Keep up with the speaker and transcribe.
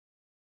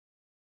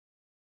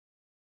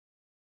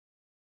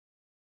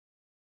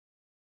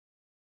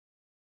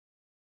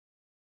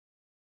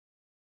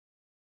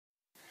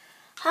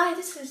Hi,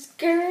 this is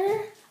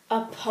Grr,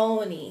 a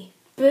pony,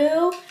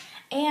 Boo,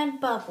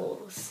 and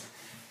Bubbles.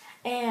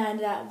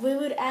 And we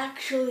would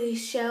actually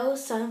show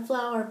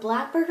Sunflower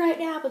Blackbird right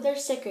now, but they're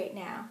sick right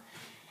now.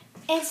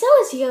 And so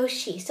is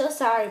Yoshi. So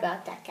sorry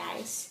about that,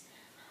 guys.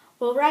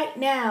 Well, right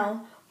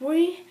now,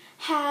 we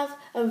have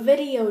a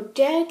video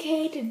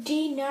dedicated to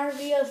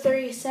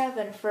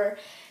dnavarro37 for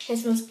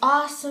his most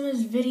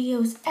awesomest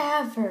videos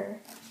ever.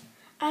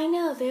 I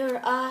know, they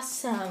were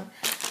awesome.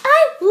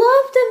 I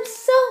loved them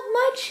so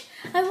much.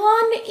 I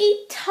wanted to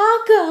eat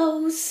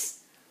tacos.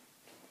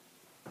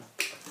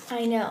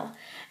 I know.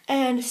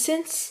 And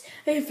since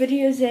a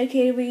video is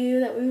dedicated to you,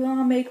 that we want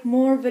to make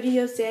more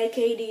videos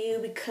dedicated to you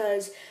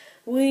because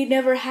we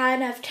never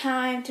had enough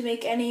time to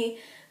make any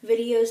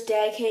videos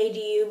dedicated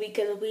to you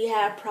because we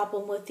had a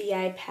problem with the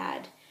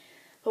iPad.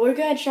 But we're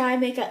going to try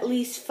and make at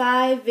least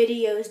 5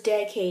 videos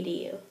dedicated to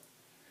you.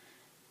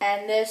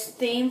 And this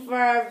theme for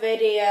our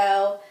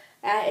video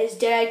is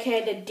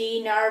dedicated to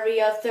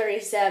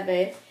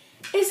dnavarro37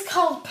 is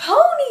called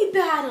Pony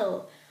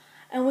Battle.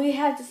 And we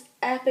have this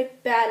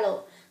epic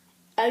battle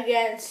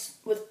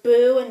with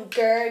Boo and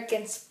Grr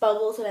against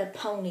Bubbles and a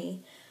pony.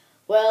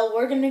 Well,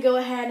 we're going to go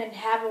ahead and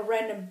have a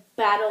random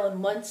battle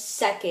in 1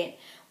 second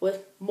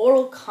with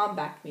Mortal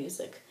Kombat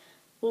music.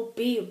 We'll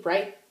be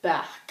right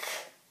back.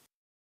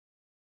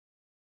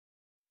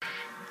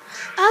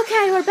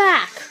 Okay, we're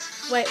back.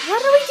 Wait,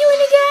 what are we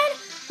doing again?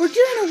 We're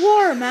doing a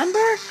war,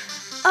 remember?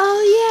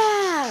 Oh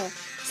yeah.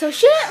 So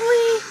shouldn't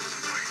we?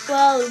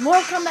 Well,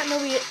 Mortal Kombat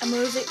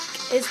music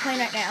is playing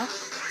right now.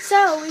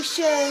 So we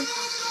should.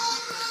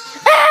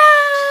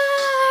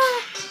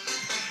 Ah!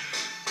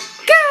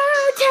 Go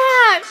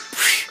time!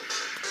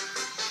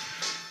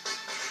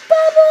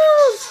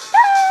 Bubbles!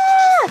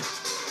 Ah!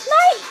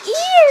 My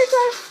ears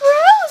are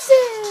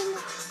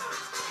frozen!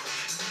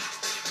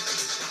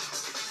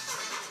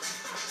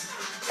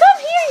 Come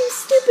here, you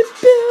stupid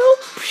Boo!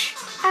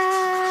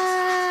 Ah!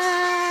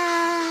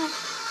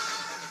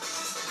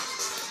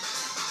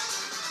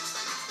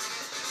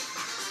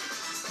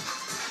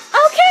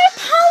 Okay,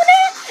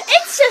 opponent!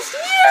 It's just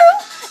you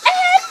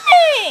and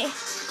me!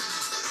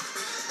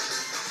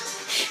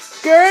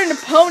 Grr and the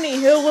pony,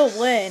 who will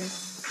win?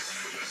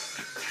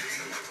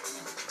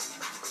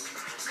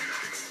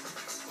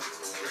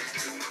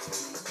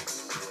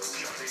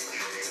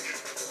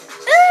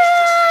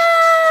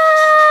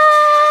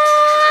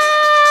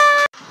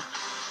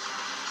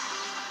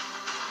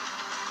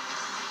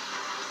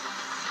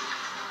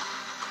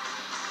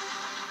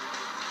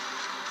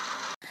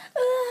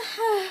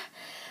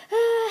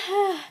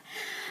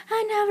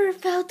 I never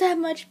felt that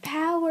much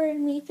power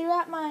in me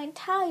throughout my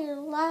entire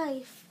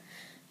life.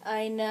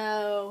 I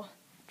know.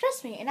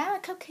 Trust me, and I'm a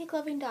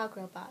cupcake-loving dog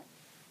robot.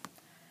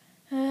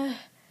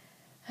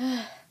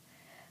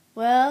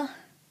 Well,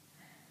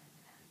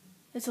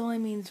 this only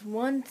means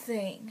one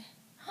thing.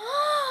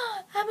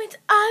 That means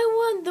I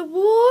won the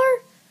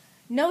war?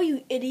 No,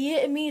 you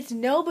idiot. It means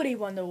nobody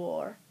won the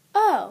war.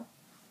 Oh.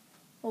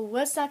 Well,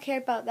 let's not care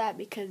about that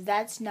because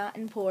that's not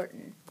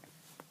important.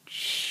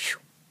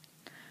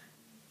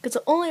 Because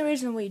the only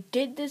reason we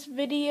did this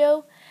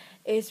video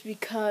is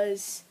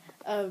because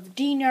of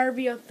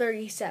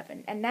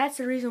dnavarro37. And that's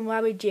the reason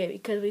why we did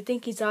it, because we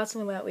think he's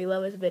awesome and we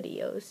love his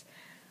videos.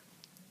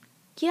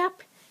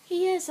 Yep,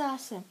 he is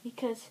awesome,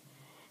 because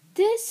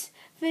this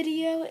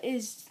video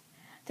is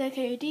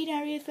dedicated to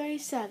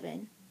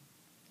dnavarro37.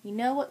 You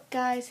know what,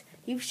 guys?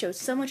 You've showed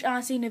so much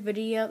honesty in the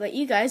video that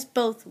you guys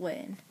both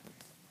win.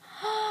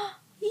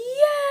 Yay!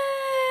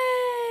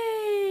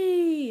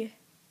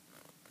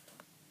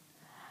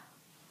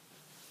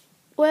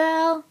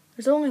 Well,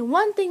 there's only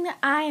one thing that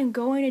I am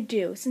going to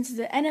do since it's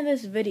the end of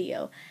this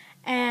video.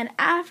 And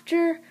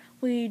after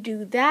we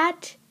do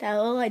that,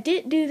 I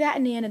didn't do that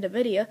in the end of the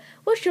video,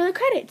 we'll show the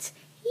credits.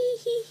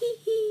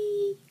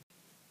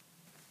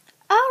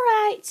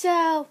 Alright,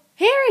 so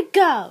here it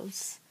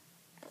goes.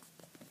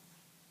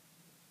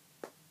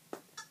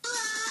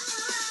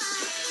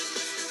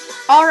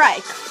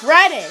 Alright,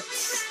 credits.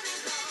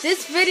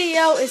 This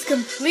video is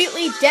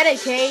completely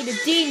dedicated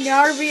to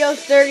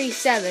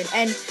dnavarro37,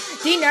 and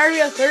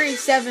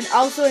dnavarro37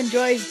 also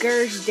enjoys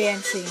Grr's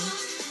dancing.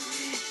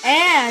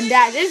 And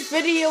that this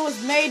video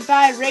was made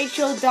by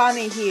Rachel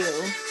Donahue.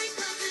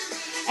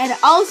 And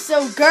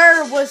also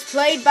Grr was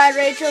played by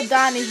Rachel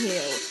Donahue.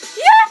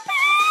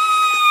 Yippee!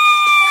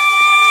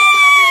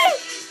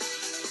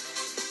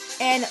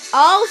 And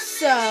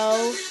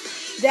also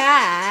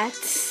that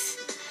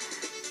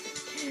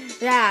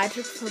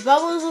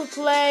Bubbles was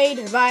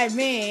played by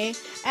me,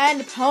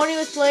 and the pony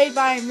was played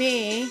by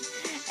me,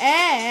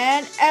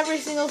 and every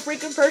single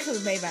freaking person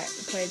was played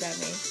by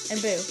me,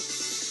 and Boo.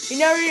 You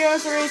know,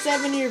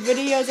 dnavarro37, your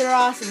videos are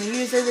awesome. You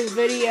deserve this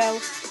video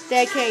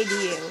dedicated to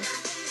you.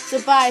 So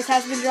bye, this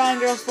has been Drawing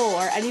Girl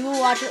 4, and you will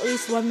watch at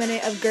least 1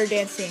 minute of Grr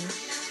dancing.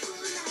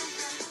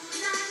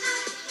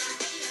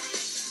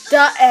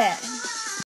 The end.